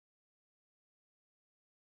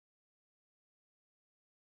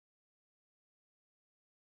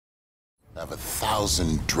I have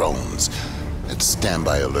 1,000 drones at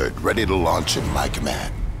standby alert, ready to launch at my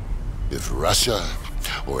command. If Russia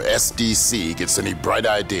or SDC gets any bright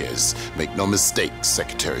ideas, make no mistake,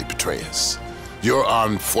 Secretary Petraeus. Your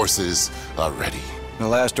armed forces are ready. The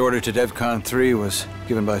last order to DEFCON 3 was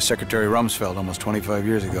given by Secretary Rumsfeld almost 25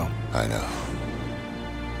 years ago. I know.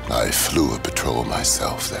 I flew a patrol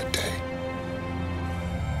myself that day.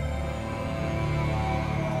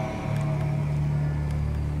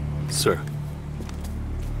 Sir.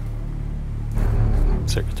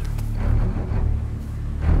 Secretary.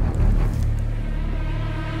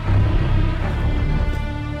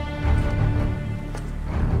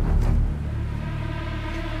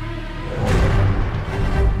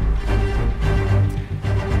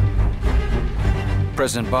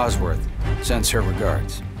 President Bosworth sends her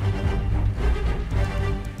regards.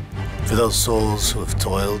 For those souls who have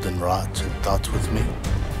toiled and wrought and thought with me,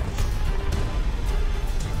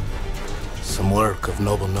 some work of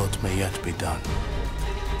noble note may yet be done.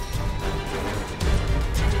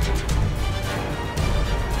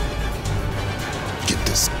 Get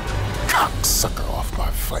this cocksucker off my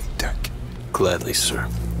flight deck. Gladly, sir.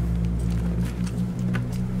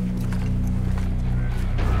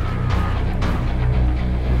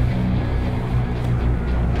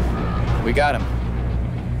 We got him.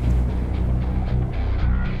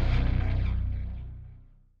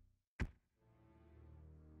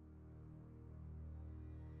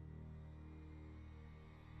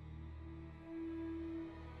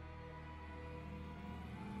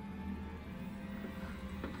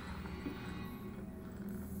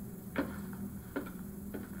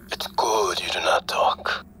 It's good you do not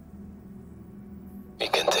talk. We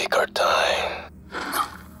can take our time.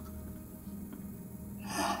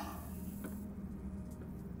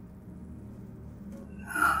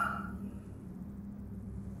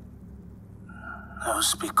 I will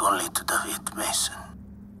speak only to David Mason.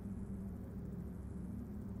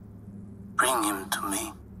 Bring him to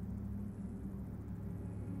me.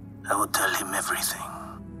 I will tell him everything.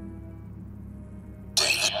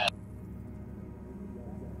 David.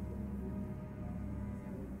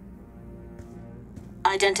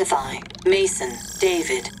 Identify. Mason.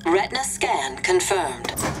 David. Retina scan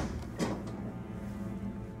confirmed.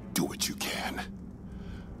 Do what you can.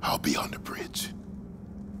 I'll be on the bridge.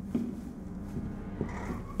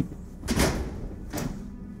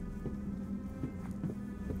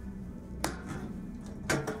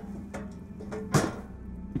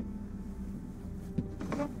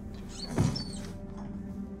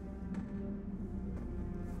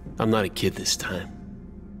 I'm not a kid this time.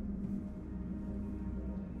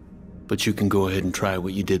 But you can go ahead and try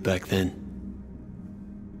what you did back then.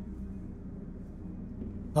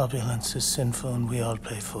 Opulence is sinful and we all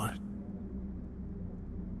pay for it.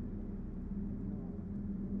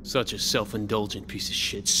 Such a self-indulgent piece of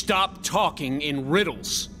shit. Stop talking in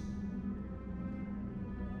riddles!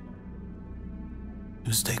 It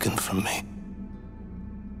was taken from me.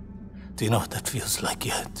 Do you know what that feels like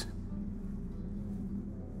yet?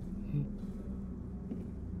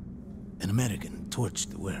 An American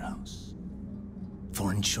torched the warehouse.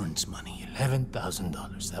 For insurance money,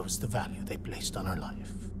 $11,000. That was the value they placed on her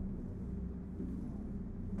life.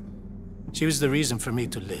 She was the reason for me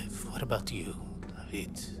to live. What about you,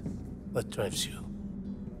 David? What drives you?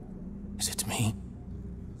 Is it me?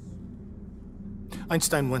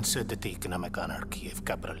 Einstein once said that the economic anarchy of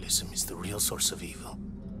capitalism is the real source of evil.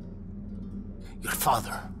 Your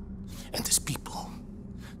father and his people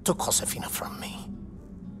took Josefina from me.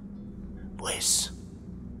 Pues,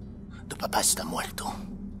 tu papá está muerto.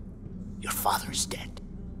 Your father is dead.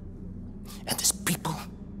 And his people...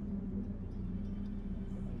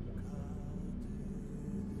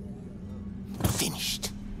 finished.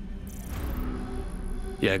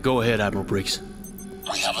 Yeah, go ahead, Admiral Briggs.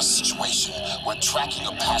 We have a situation. We're tracking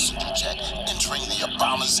a passenger jet entering the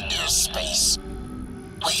Obama's airspace.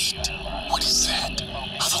 Wait, what is that?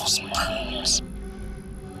 Are those birds?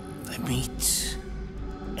 They meet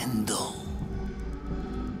Endo.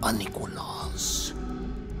 Unequal laws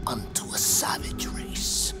unto a savage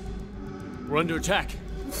race. We're under attack.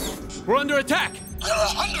 We're under attack! There are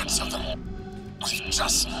hundreds of them. We've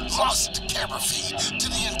just lost camera feed to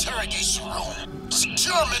the interrogation room.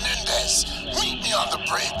 Secure Menendez. Meet me on the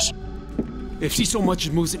bridge. If he so much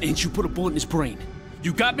as moves an inch, you put a bullet in his brain.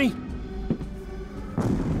 You got me?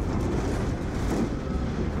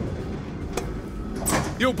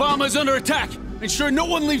 The Obama's under attack. Ensure no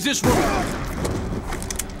one leaves this room.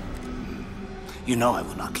 You know I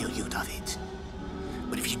will not kill you, David.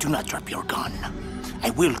 But if you do not drop your gun, I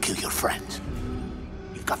will kill your friend.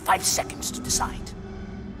 You've got 5 seconds to decide.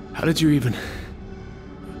 How did you even...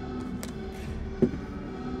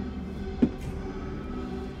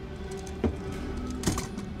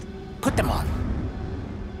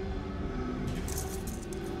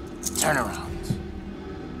 Turn around.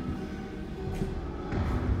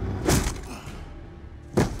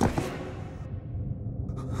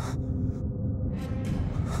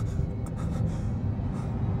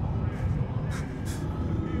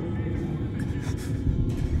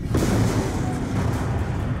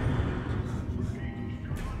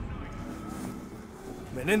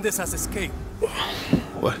 Menendez has escaped.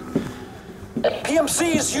 What?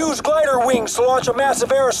 PMCs use glider wings to launch a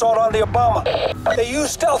massive air assault on the Obama. They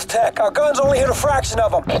use stealth tech. Our guns only hit a fraction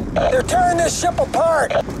of them. They're tearing this ship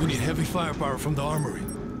apart. We need heavy firepower from the armory.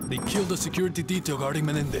 They killed the security detail guarding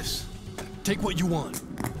Menendez. Take what you want.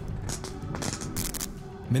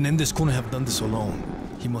 Menendez couldn't have done this alone.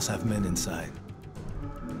 He must have men inside.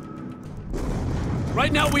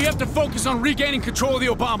 Right now, we have to focus on regaining control of the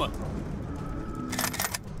Obama.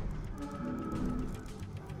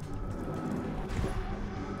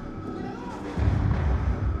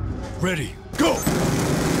 Ready, go!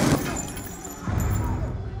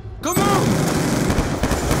 Come on!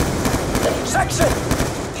 Section!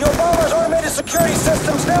 The Obama's automated security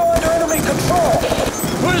system's now under enemy control.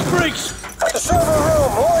 Where's Briggs? At the server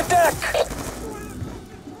room, lower deck.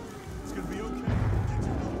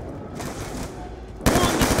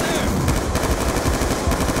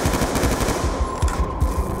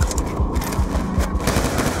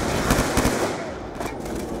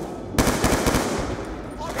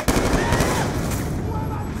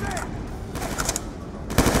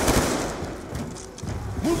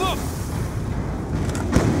 Move up!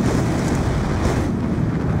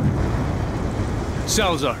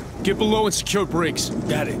 Salazar, get below and secure Briggs.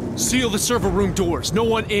 Got it. Seal the server room doors. No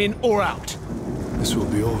one in or out. This will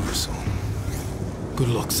be over soon. Good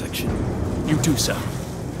luck, Section. You too, Sal.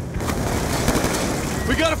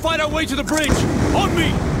 We gotta fight our way to the bridge! On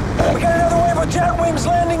me! We got another wave of jet wings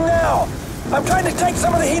landing now. I'm trying to take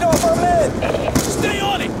some of the heat off our men. Stay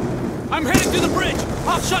on it! I'm headed to the bridge!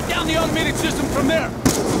 I'll shut down the automated system from there!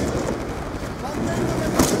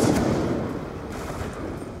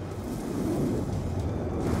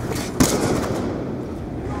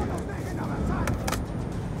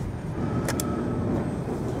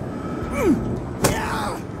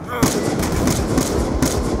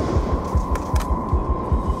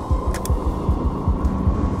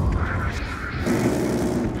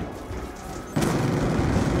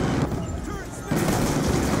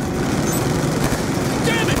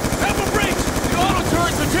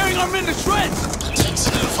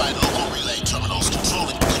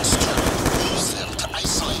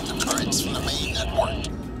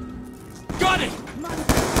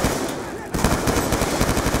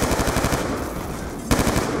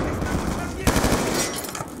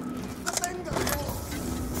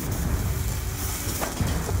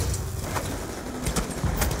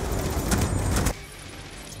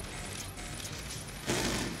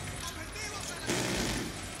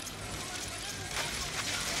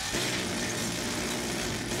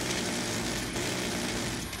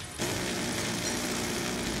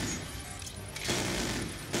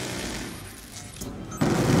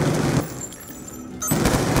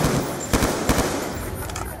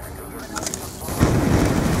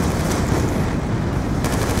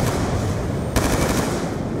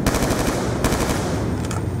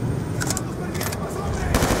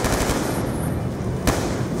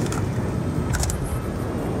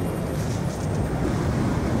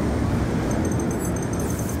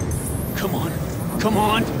 Come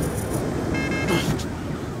on!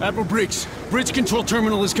 Admiral Briggs, bridge control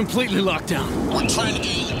terminal is completely locked down. We're trying to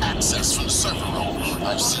gain access from the server room.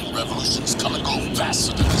 I've seen revolutions come and go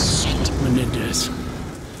faster than this shit. Menendez.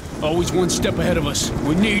 Always one step ahead of us.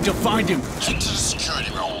 We need to find him. Head to the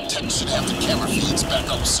security room. Tech should have the camera feeds back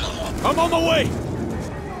up soon. I'm on my way!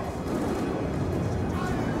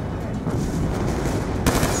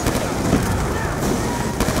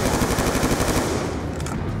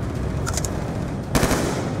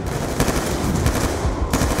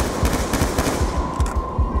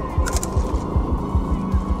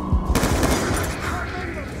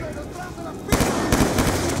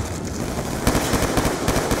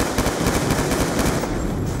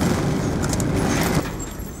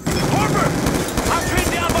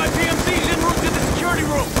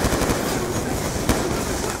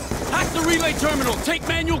 Terminal, take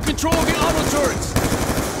manual control of the auto turrets!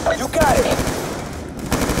 You got it!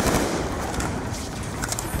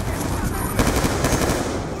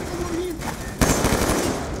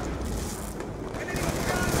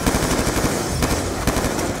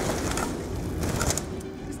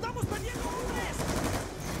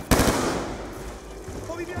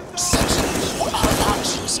 Section, we're out of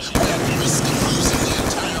options. We're at risk of losing the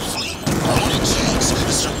entire fleet. Our only chance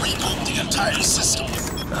is to reboot the entire system.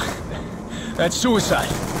 That's suicide.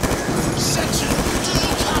 Section 2,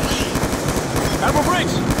 copy. Admiral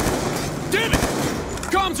Briggs! Damn it!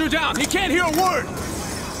 Comms are down! He can't hear a word!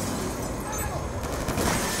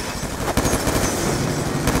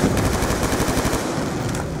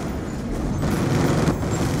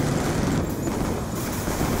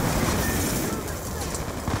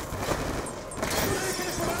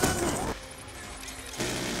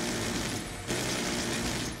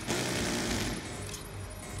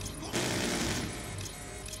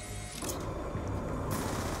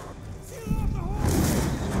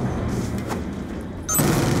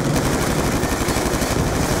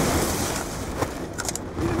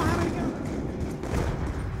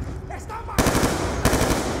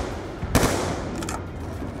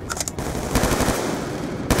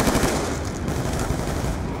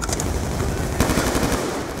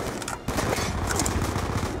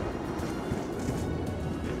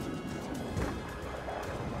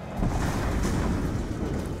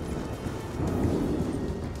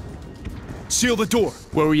 Seal the door.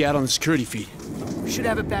 Where are we at on the security feed? We should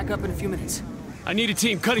have it back up in a few minutes. I need a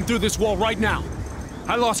team cutting through this wall right now.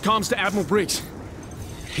 I lost comms to Admiral Briggs.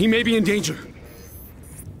 He may be in danger.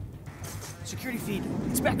 Security feed,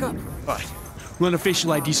 it's back up. All right. Run a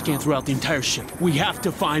facial ID scan throughout the entire ship. We have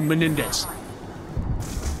to find Menendez.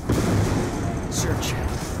 Search.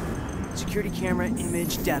 Security camera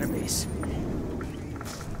image database.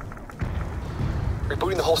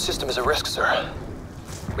 Rebooting the whole system is a risk, sir.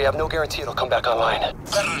 We have no guarantee it'll come back online.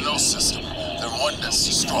 Better no system than one that's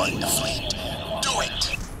destroying the fleet. Do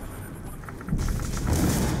it!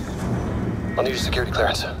 I'll need your security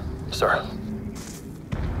clearance, sir.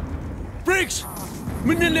 Briggs!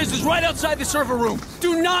 Menendez is right outside the server room.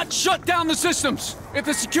 Do not shut down the systems. If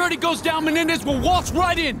the security goes down, Menendez will waltz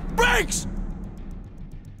right in. Briggs!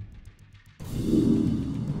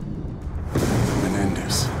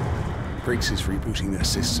 Menendez. Briggs is rebooting their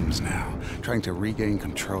systems now, trying to regain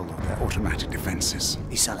control of their automatic defenses.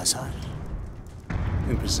 Is Salazar?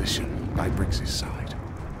 In position, by Briggs' side.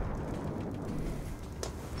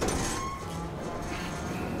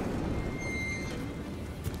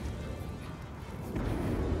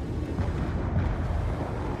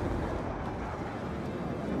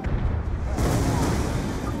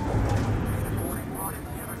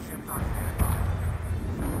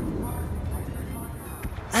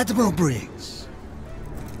 Admiral Briggs.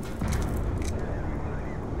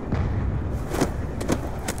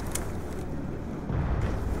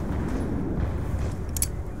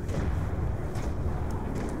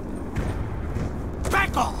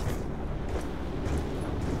 Back off!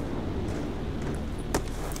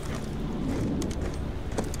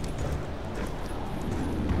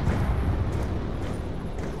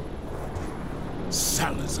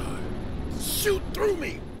 Salazar, shoot through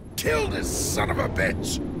me! Kill this son of a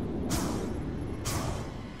bitch!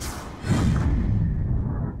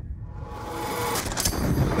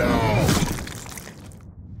 No!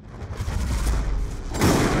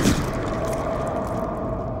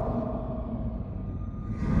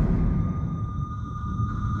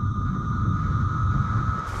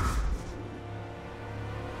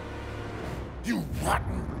 You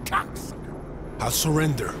rotten cocksucker! I'll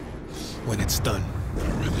surrender when it's done.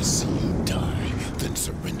 I'd rather see you die than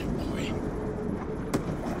surrender, boy.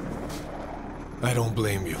 I don't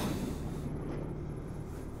blame you.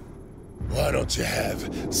 Why don't you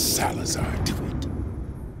have Salazar do it?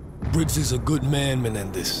 Briggs is a good man,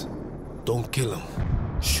 Menendez. Don't kill him.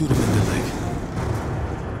 Shoot him in the leg.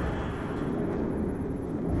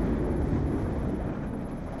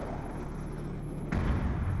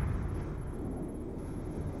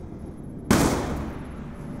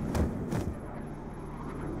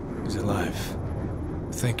 He's alive.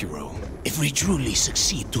 Thank you, Raul. If we truly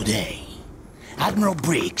succeed today, Admiral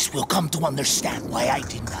Briggs will come to understand why I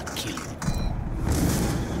did not kill him.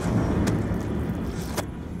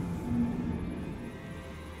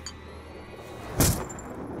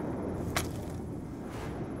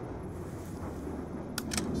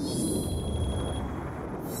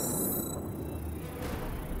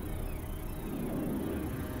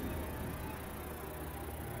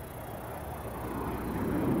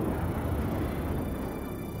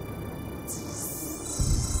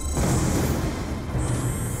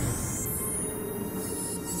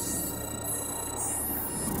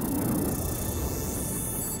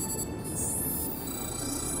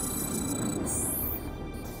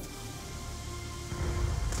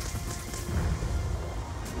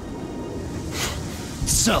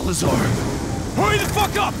 Salazar! Hurry the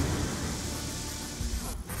fuck up!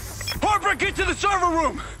 Harper, get to the server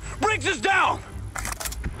room! Briggs is down!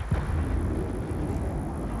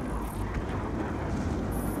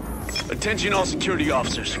 Attention all security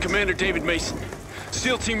officers. Commander David Mason.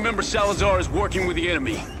 SEAL team member Salazar is working with the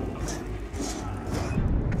enemy.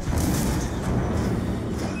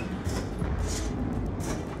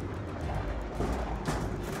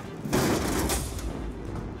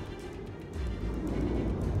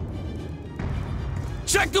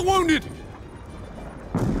 Check the wounded!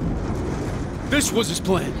 This was his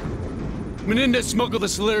plan. Menendez smuggled the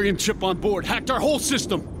Solarium chip on board, hacked our whole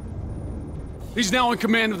system. He's now in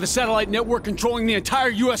command of the satellite network controlling the entire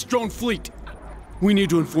U.S. drone fleet. We need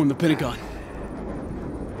to inform the Pentagon.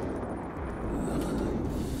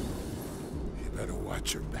 You better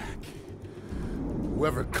watch your back.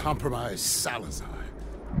 Whoever compromised Salazar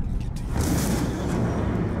can get to you.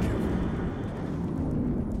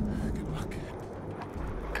 Good luck.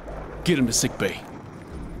 Get him to sickbay.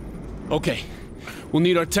 Okay. We'll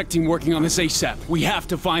need our tech team working on this ASAP. We have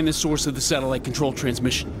to find the source of the satellite control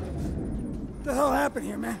transmission. What the hell happened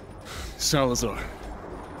here, man? Salazar.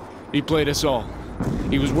 He played us all.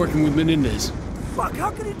 He was working with Menendez. Fuck,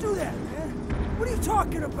 how could he do that, man? What are you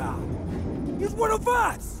talking about? He's one of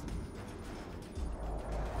us!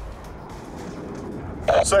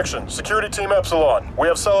 Section, Security Team Epsilon. We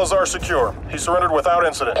have Salazar secure. He surrendered without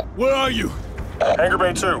incident. Where are you? Hangar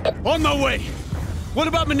Bay 2. On my way! What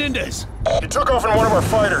about Menendez? He took off in one of our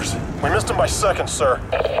fighters. We missed him by seconds, sir.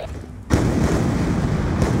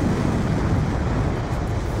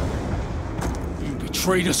 You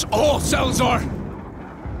betrayed us all, Salazar!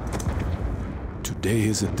 Today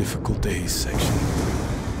is a difficult day, Section.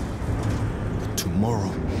 But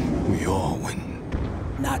tomorrow, we all win.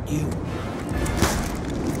 Not you.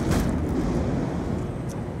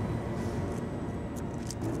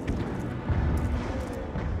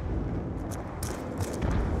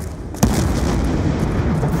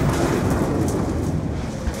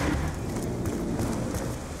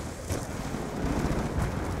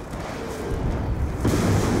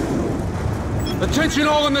 Attention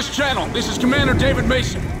all in this channel. This is Commander David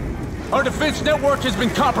Mason. Our defense network has been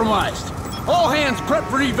compromised. All hands prep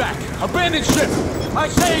for evac. Abandon ship. I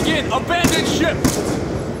say again, abandon ship.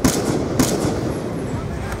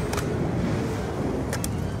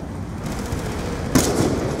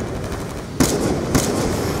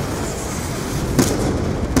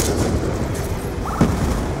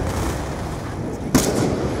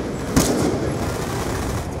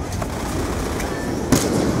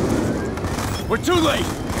 We're too late!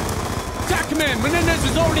 Attack command! Menendez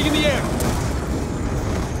is already in the air!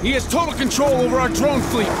 He has total control over our drone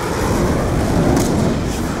fleet!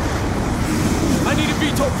 I need a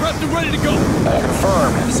VTOL prepped and ready to go!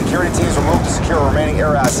 Confirmed. Security teams will move to secure remaining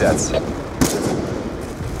air assets.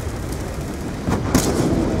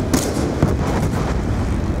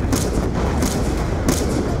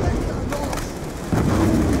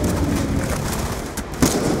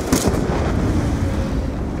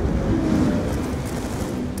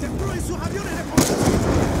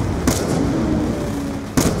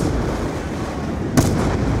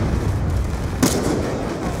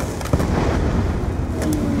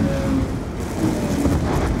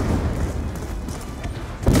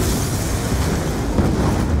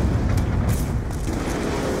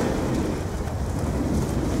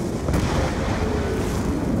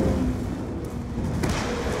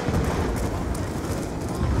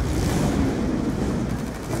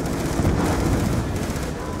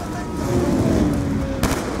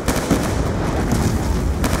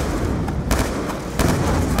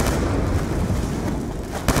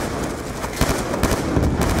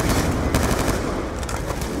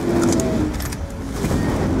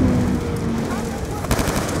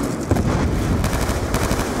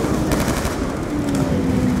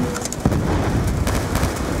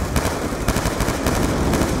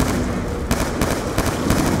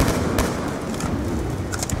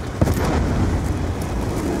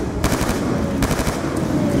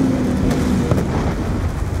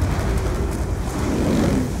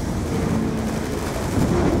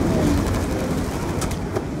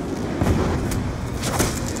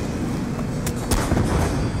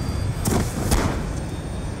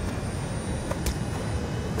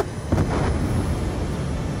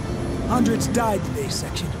 Hundreds died today,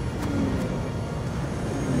 Section.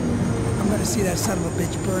 I'm gonna see that son of a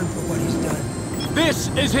bitch burn for what he's done. This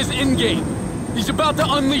is his endgame. He's about to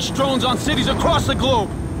unleash drones on cities across the globe.